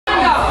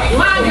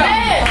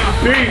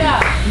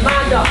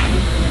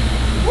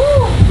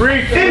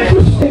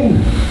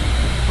Interesting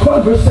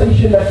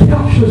conversation that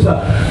captures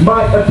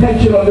my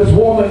attention on this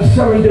warm and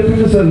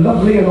serendipitous and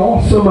lovely and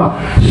awesome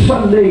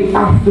Sunday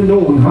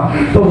afternoon.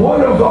 The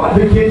Word of God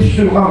begins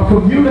to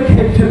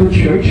communicate to the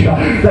church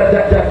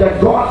that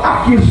God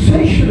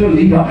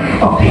accusationally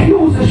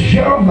accuses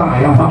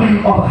Jeremiah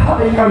of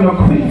having an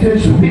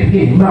acquaintance with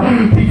him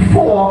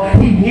before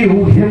he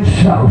knew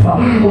himself.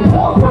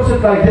 Paul puts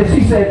it like this.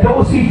 He said,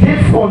 those he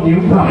did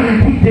foreknew,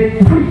 he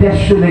did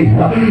predestinate.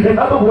 In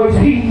other words,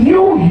 he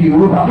knew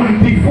you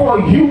before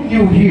you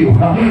knew you.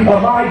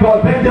 My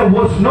God, when there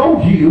was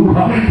no you,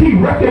 he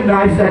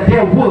recognized that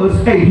there was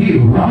a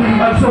you.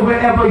 And so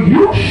whenever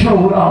you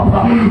showed up,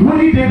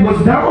 what he did was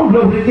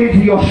download it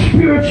into your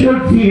spiritual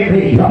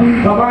DNA.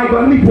 My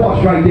God, let me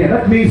pause right there.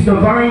 That means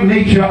divine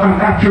nature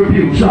and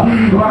attributes.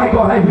 My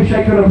God, I wish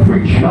I could have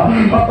preached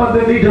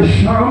underneath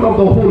the sound of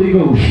the Holy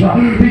Ghost.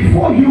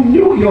 Before you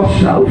knew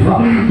yourself,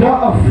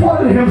 God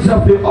afforded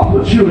himself the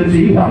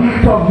opportunity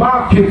to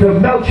mark you, to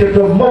melt you,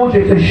 to mold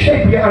you, to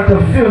shape you, and to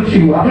fill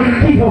you.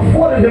 He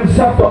afforded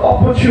himself the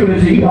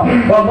opportunity,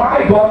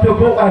 my God, to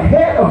go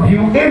ahead of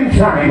you in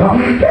time.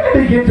 Can I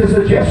begin to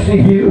suggest to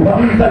you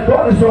that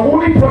God is the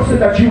only person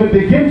that you would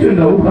begin to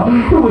know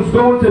who is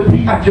going to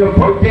be at your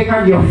birthday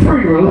and your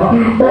funeral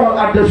all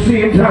at the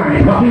same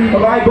time.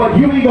 My God,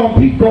 you ain't going to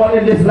beat God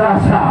in this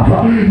last half.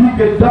 You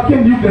can duck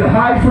him, you can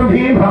hide from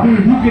him,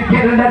 you can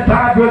get in that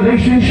bad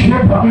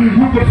relationship,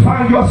 you can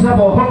find yourself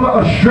a hooker,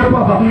 a stripper,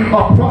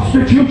 a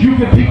prostitute, you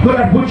can be good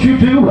at what you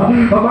do.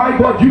 My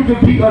God, you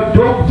can be a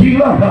dope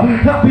dealer.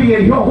 Not be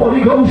in your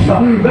Holy Ghost.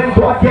 When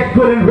God get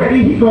good and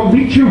ready, he's going to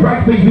meet you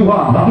right where you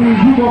are.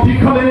 You're going to be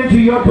coming into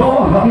your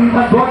door, and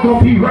God's going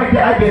to be right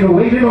there. I've been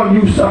waiting on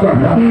you, sucker.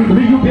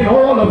 You've been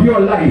all of your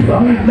life.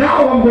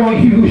 Now I'm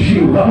going to use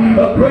you.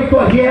 Great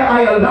God, yeah,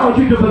 I allowed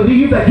you to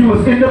believe that you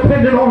was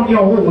independent on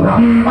your own.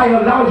 I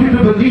allowed you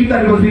to believe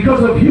that it was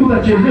because of you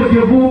that you live,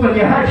 you move, and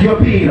you had your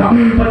being.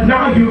 But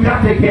now you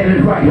got to get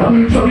it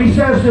right. So he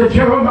says to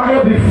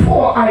Jeremiah,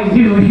 before I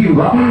knew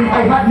you,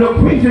 I had no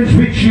acquaintance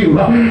with you.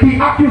 He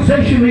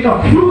accusationally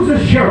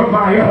accuses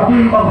Jeremiah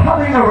of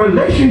having a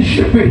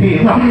relationship with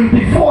him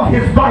before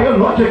his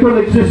biological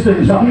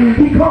existence.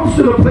 He comes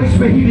to the place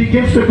where he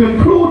begins to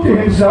conclude to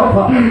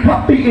himself,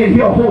 happy in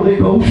your Holy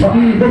Ghost,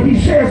 that he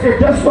says it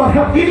does not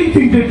have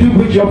anything to do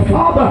with your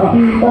father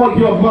or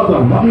your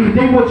mother.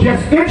 They were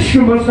just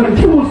instruments and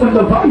tools and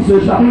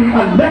devices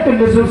and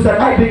mechanisms that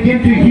I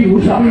begin to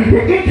use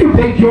to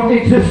incubate your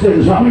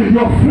existence.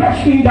 Your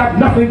flesh ain't got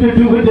nothing to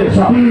do with this.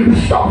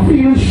 Stop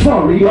feeling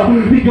sorry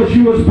because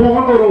you was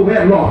born out of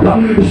wedlock.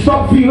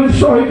 Stop feeling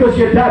sorry because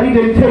your daddy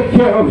didn't take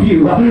care of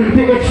you.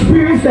 The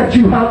experience that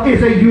you have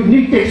is a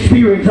unique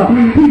experience.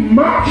 He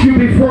marked you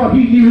before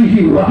he knew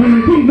you.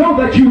 He knew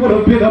that you would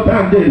have been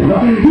abandoned.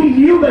 He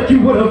knew that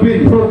you would have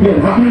been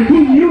broken. He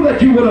knew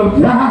that you would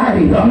have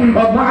died.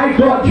 My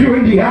God,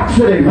 during the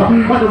accident.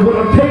 And it would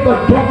have taken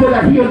a doctor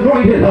that he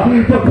anointed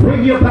to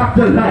bring you back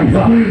to life.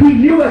 He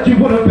knew that you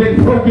would have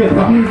been broken.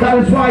 That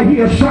is why he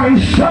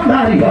assigned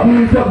somebody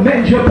to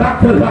mend you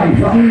back to life.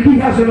 He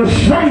has an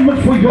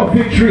assignment for your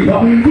victory.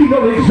 He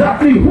knows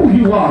exactly who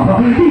you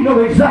are. He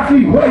knows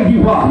exactly where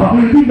you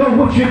are. He knows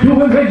what you're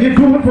doing, when you're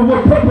doing, for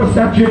what purpose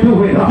that you're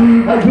doing.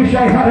 I wish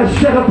I had a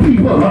set of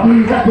people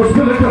that was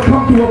willing to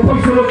come to a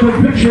place of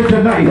conviction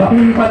tonight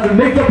and to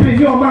make up in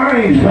your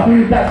minds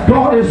that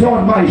God is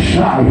on my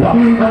side.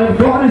 And if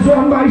God is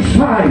on my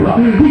side,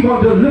 He's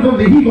going to deliver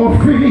me, He's going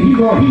to free me, He's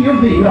going to heal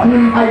me.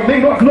 I may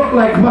not look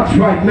like much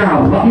right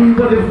now,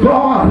 but if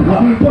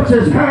God puts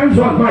his hands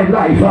on my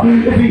life,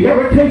 if he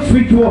ever takes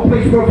me to a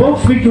place,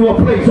 provokes me to a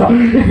place,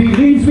 if he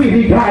leads me,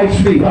 he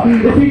guides me,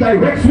 if he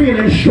directs me and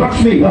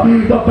instructs me,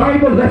 the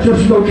Bible lets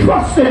us know,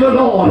 trust in the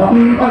Lord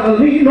and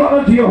lean not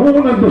unto your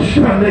own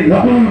understanding,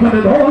 and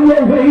in all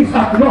your ways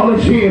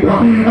acknowledge him,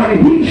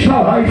 and he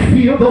shall, I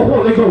feel the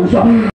Holy Ghost,